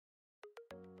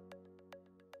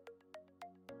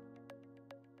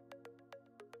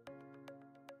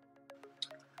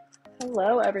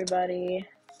Hello everybody.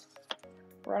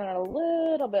 Running a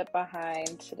little bit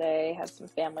behind today, had some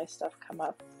family stuff come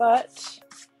up, but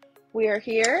we are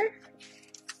here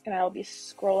and I'll be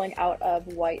scrolling out of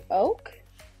white oak.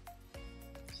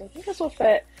 So I think this will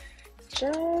fit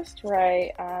just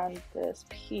right on this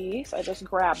piece. I just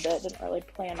grabbed it, didn't really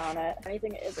plan on it. If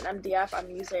anything is an MDF, I'm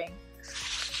using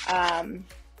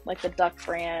like the Duck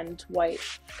brand white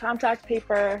contact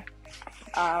paper.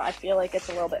 I feel like it's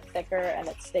a little bit thicker and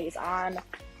it stays on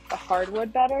the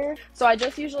hardwood better. So I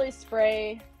just usually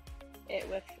spray it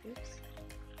with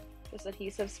just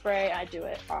adhesive spray. I do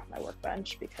it off my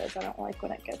workbench because I don't like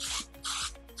when it gets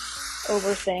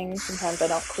over things. Sometimes I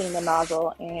don't clean the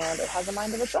nozzle and it has a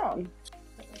mind of its own.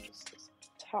 Just this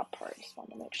top part, just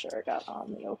want to make sure I got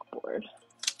on the oak board.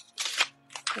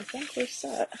 I think we're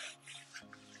set.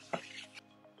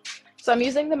 So I'm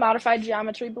using the modified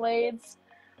geometry blades.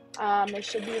 They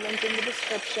should be linked in the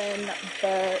description,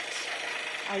 but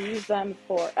I use them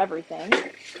for everything.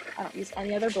 I don't use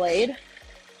any other blade.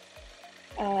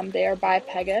 They are by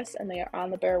Pegasus and they are on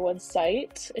the Bearwood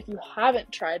site. If you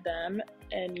haven't tried them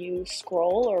and you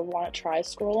scroll or want to try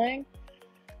scrolling,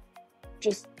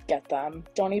 just get them.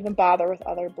 Don't even bother with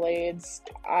other blades.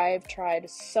 I've tried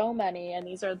so many and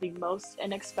these are the most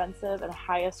inexpensive and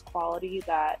highest quality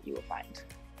that you will find.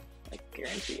 Like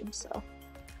guaranteed. So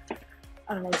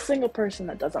I don't know a single person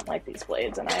that doesn't like these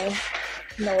blades, and I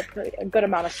know a good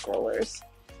amount of scrollers.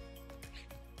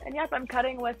 And yes, I'm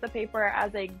cutting with the paper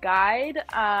as a guide.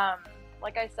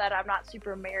 Like I said, I'm not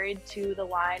super married to the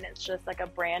line. It's just like a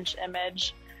branch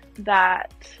image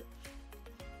that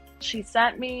she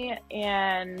sent me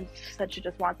and said she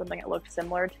just wants something that looked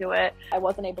similar to it. I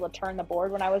wasn't able to turn the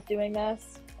board when I was doing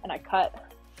this, and I cut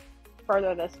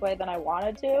further this way than I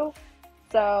wanted to.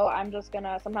 So I'm just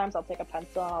gonna, sometimes I'll take a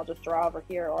pencil and I'll just draw over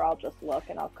here, or I'll just look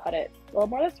and I'll cut it a little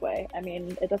more this way. I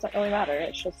mean, it doesn't really matter.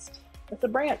 It's a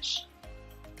branch.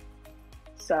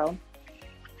 So,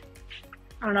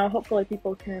 I don't know, hopefully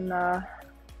people can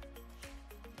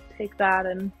take that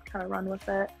and kind of run with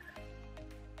it.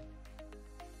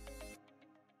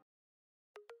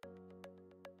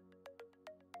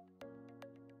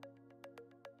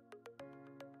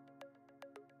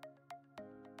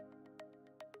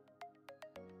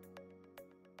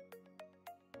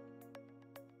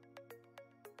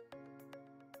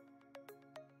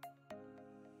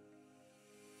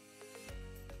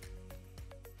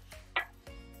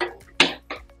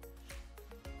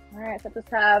 Alright, so I just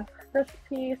have this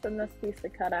piece and this piece to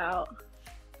cut out.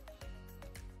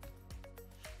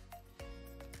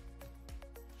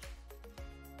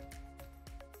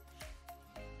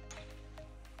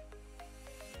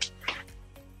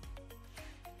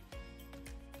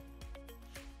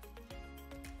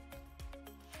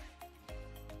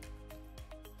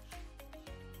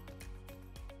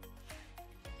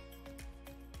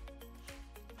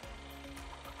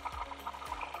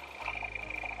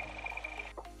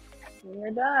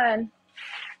 We're done.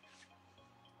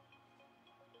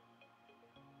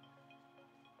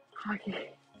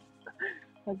 Okay.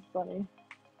 That's funny.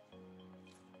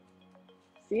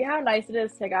 See how nice it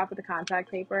is to take off with the contact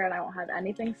paper and I won't have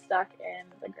anything stuck in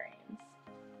the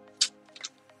grains.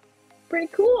 Pretty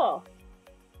cool.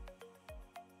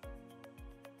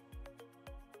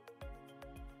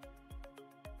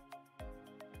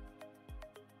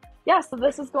 Yeah, so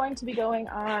this is going to be going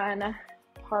on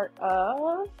part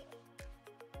of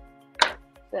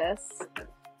this.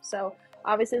 So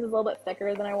obviously this is a little bit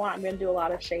thicker than I want. I'm going to do a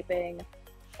lot of shaping.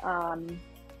 I'm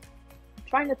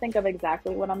trying to think of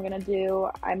exactly what I'm going to do.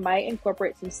 I might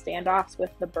incorporate some standoffs with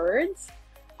the birds.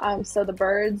 So the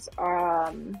birds,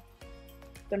 they're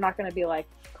not going to be like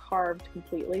carved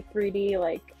completely 3D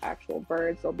like actual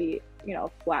birds. They'll be, you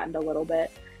know, flattened a little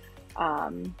bit.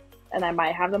 And I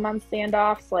might have them on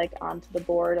standoffs like onto the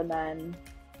board, and then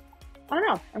I don't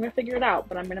know. I'm going to figure it out,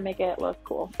 but I'm going to make it look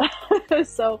cool.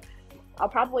 So I'll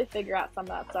probably figure out some of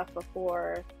that stuff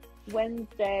before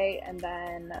Wednesday and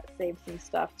then save some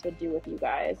stuff to do with you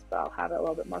guys, but I'll have it a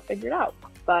little bit more figured out.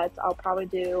 But I'll probably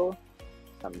do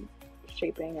some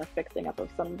shaping or fixing up of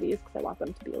some of these because I want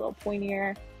them to be a little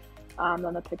pointier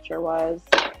than the picture was.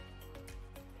 Kind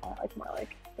of like more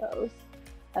like those.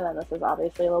 And then this is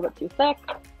obviously a little bit too thick,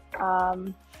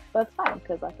 but it's fine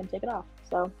because I can take it off.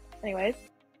 So anyways,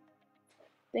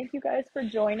 thank you guys for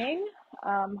joining.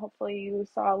 Hopefully you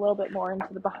saw a little bit more into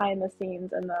the behind the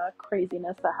scenes and the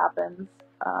craziness that happens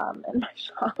in my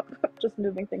shop, just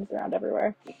moving things around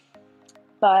everywhere.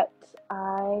 But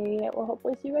I will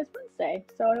hopefully see you guys Wednesday.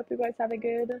 So I hope you guys have a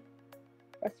good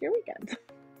rest of your weekend.